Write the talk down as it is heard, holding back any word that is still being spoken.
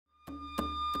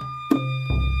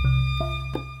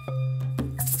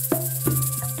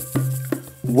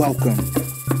Welcome.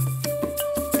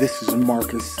 This is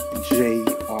Marcus J.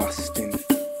 Austin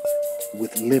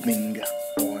with Living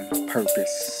on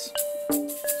Purpose.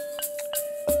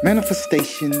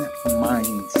 Manifestation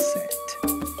mindset.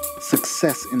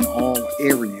 Success in all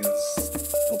areas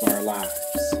of our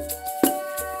lives.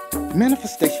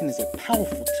 Manifestation is a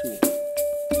powerful tool,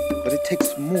 but it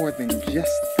takes more than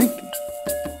just thinking.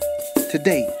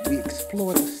 Today, we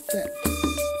explore the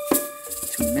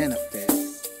steps to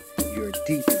manifest your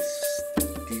deepest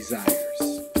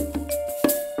desires.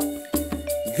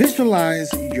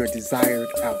 Visualize your desired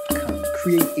outcome.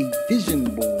 Create a vision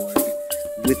board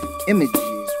with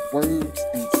images, words,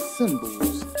 and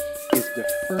symbols is the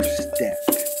first step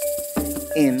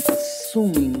in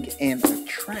assuming and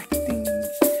attracting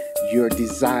your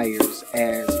desires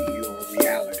as your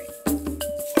reality.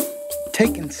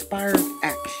 Take inspired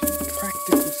action,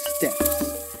 practical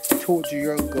steps towards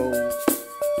your goal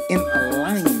in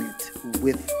alignment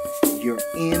with your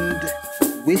end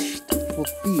wished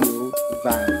fulfilled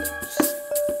values.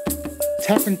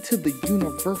 Tap into the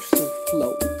universal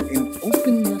flow and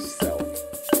open yourself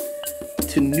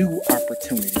to new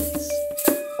opportunities.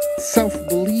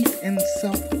 Self-belief and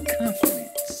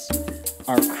self-confidence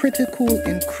are critical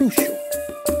and crucial.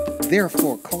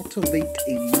 Therefore, cultivate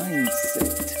a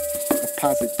mindset of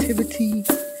positivity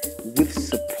with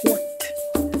support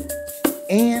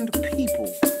and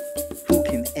people who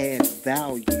can add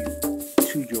value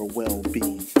to your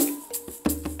well-being.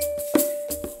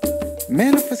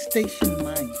 Manifestation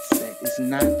mindset is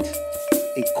not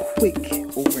a quick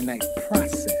overnight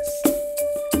process,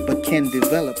 but can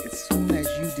develop as soon as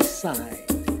you decide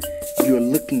you're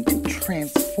looking to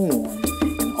transform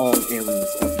in all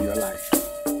areas of your life.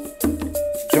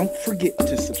 Don't forget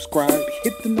to subscribe,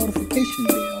 hit the notification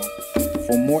bell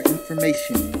for more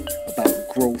information about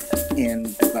growth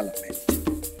and development.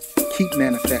 Keep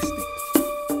manifesting,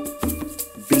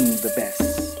 being the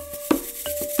best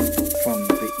from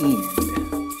the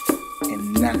end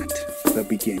and not the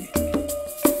beginning.